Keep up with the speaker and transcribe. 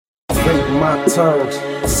waiting my turn.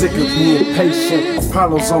 Sick of being patient.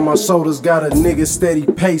 Problems on my shoulders, got a nigga steady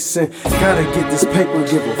pacing. Gotta get this paper,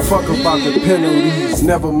 give a fuck about the penalties.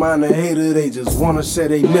 Never mind the hater, they just wanna share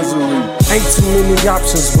their misery. Ain't too many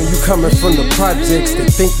options when you coming from the projects. They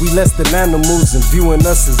think we less than animals and viewing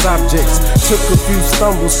us as objects. Took a few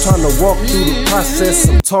stumbles trying to walk through the process.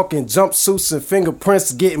 I'm talking jumpsuits and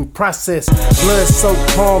fingerprints getting processed. Blood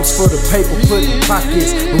soaked palms for the paper put in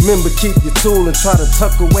pockets. Remember, keep your tool and try to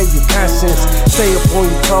tuck away your conscience. Stay up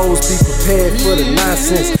on your toes, be prepared for the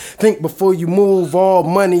nonsense. Think before you move, all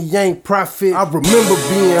money ain't profit. I remember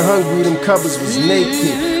being hungry, them cupboards was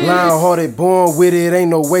naked. Lion-hearted, born with it,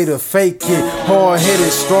 ain't no way to fake it.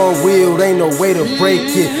 Hard-headed, strong-willed, ain't no way to break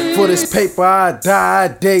it. For this paper I die, I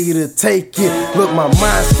dare you to take it. Look, my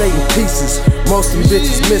mind stay in pieces, most of you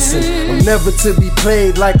bitches missing. I'm never to be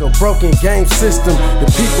played like a broken game system. The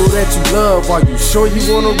people that you love, are you sure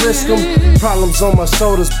you wanna risk them? Problems on my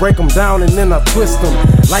shoulders, break them down and then I twist them.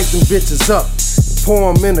 Light them bitches up,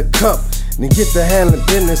 pour them in a cup, then get to handling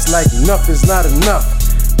business like enough is not enough.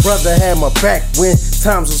 Brother had my back when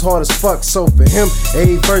times was hard as fuck, so for him,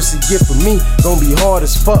 every verse he get for me gon' be hard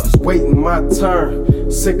as fuck. Just waiting my turn,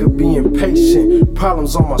 sick of being patient.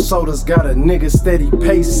 Problems on my shoulders, got a nigga steady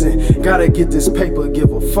pacing. Gotta get this paper,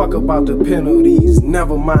 give a fuck about the penalties.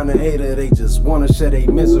 Never mind the hater, they just wanna share their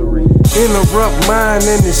misery. Interrupt mine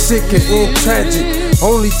and this shit could end tragic.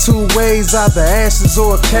 Only two ways, either ashes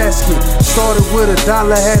or a casket. Started with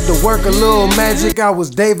 $1, had to work a little magic. I was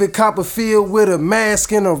David Copperfield with a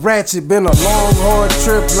mask and a ratchet. Been a long, hard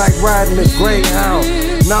trip like riding a Greyhound.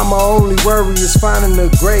 Now my only worry is finding a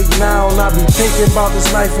great noun. I be thinking about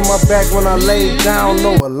this knife in my back when I lay down.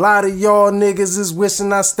 Know a lot of y'all niggas is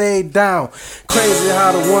wishing I stayed down. Crazy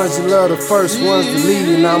how the ones you love the first ones to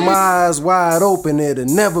leave. Now my eyes wide open, it'll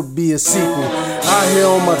never be a sequel. Out here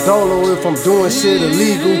on my dolo if I'm doing shit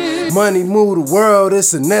illegal. Money move the world,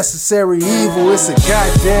 it's a necessary evil. It's a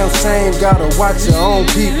goddamn shame, gotta watch your own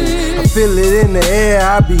people. I feel it in the air,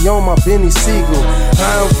 I be on my Benny Siegel.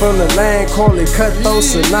 I'm from the land, call it cutthroat,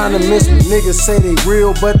 synonymous with niggas say they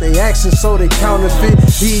real, but they actions so they counterfeit.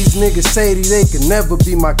 These niggas shady, they can never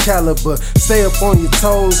be my caliber. Stay up on your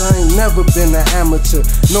toes, I ain't never been an amateur.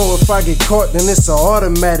 Know if I get caught, then it's an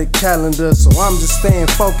automatic calendar. So I'm just staying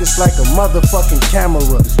focused like a motherfucking camera.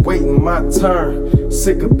 Just waiting my turn,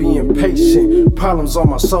 sick of being patient. Problems on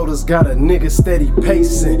my shoulders, got a nigga steady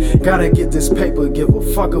pacing. Gotta get this paper, give a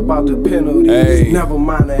fuck about the penalties. Hey. Never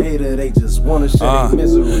mind the hater, they just wanna share their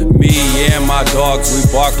misery. Me and my dogs,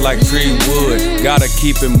 we bark like tree wood. Gotta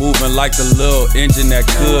keep it moving like the little engine that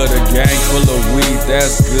could. A gang full of weed,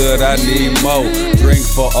 that's good, I need more. Drink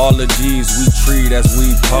for all the G's we treat as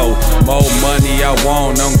we po. More money I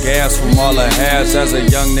want, I'm gas from all the hash. As a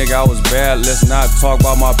young nigga I was bad, let's not talk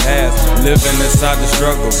about my past. Living inside the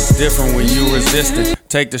struggle, it's different when you resisting.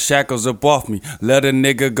 Take the shackles up off me, let a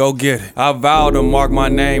nigga go get it. I vow to mark my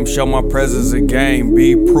name, show my presence again.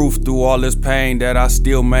 Be proof through all this pain that I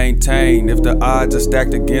still maintain. If the odds are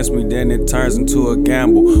stacked against me, then it turns into a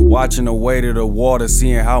gamble. Watching the weight of the water,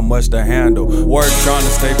 seeing how much to handle. Work trying to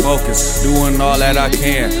stay focused, doing all that I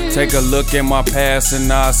can. Take a look at my past and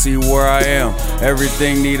now I see where I am.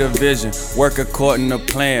 Everything need a vision, work according to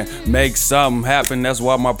plan. Make something happen, that's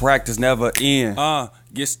why my practice never ends.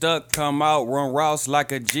 Get stuck, come out, run routes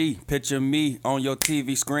like a G. Picture me on your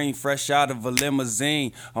TV screen, fresh out of a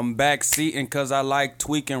limousine. I'm backseating cause I like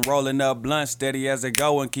tweaking, rolling up blunt steady as it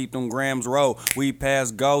go and keep them grams roll. We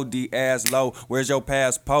pass go, D ass low, where's your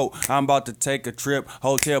passport? I'm about to take a trip,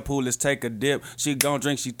 hotel pool, let's take a dip. She gon'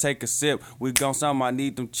 drink, she take a sip. We gon' something, I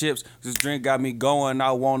need them chips. This drink got me going,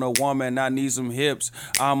 I want a woman, I need some hips.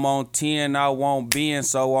 I'm on 10, I want being,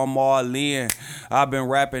 so I'm all in. I've been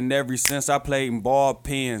rapping ever since I played in ball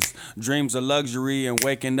pens. Dreams of luxury and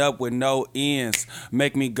waking up with no ends.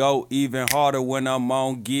 Make me go even harder when I'm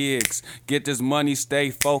on gigs. Get this money, stay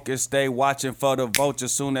focused, stay watching for the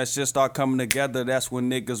vultures. Soon that shit start coming together, that's when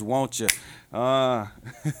niggas want you. Alright,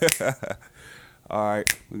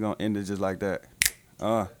 we gonna end it just like that.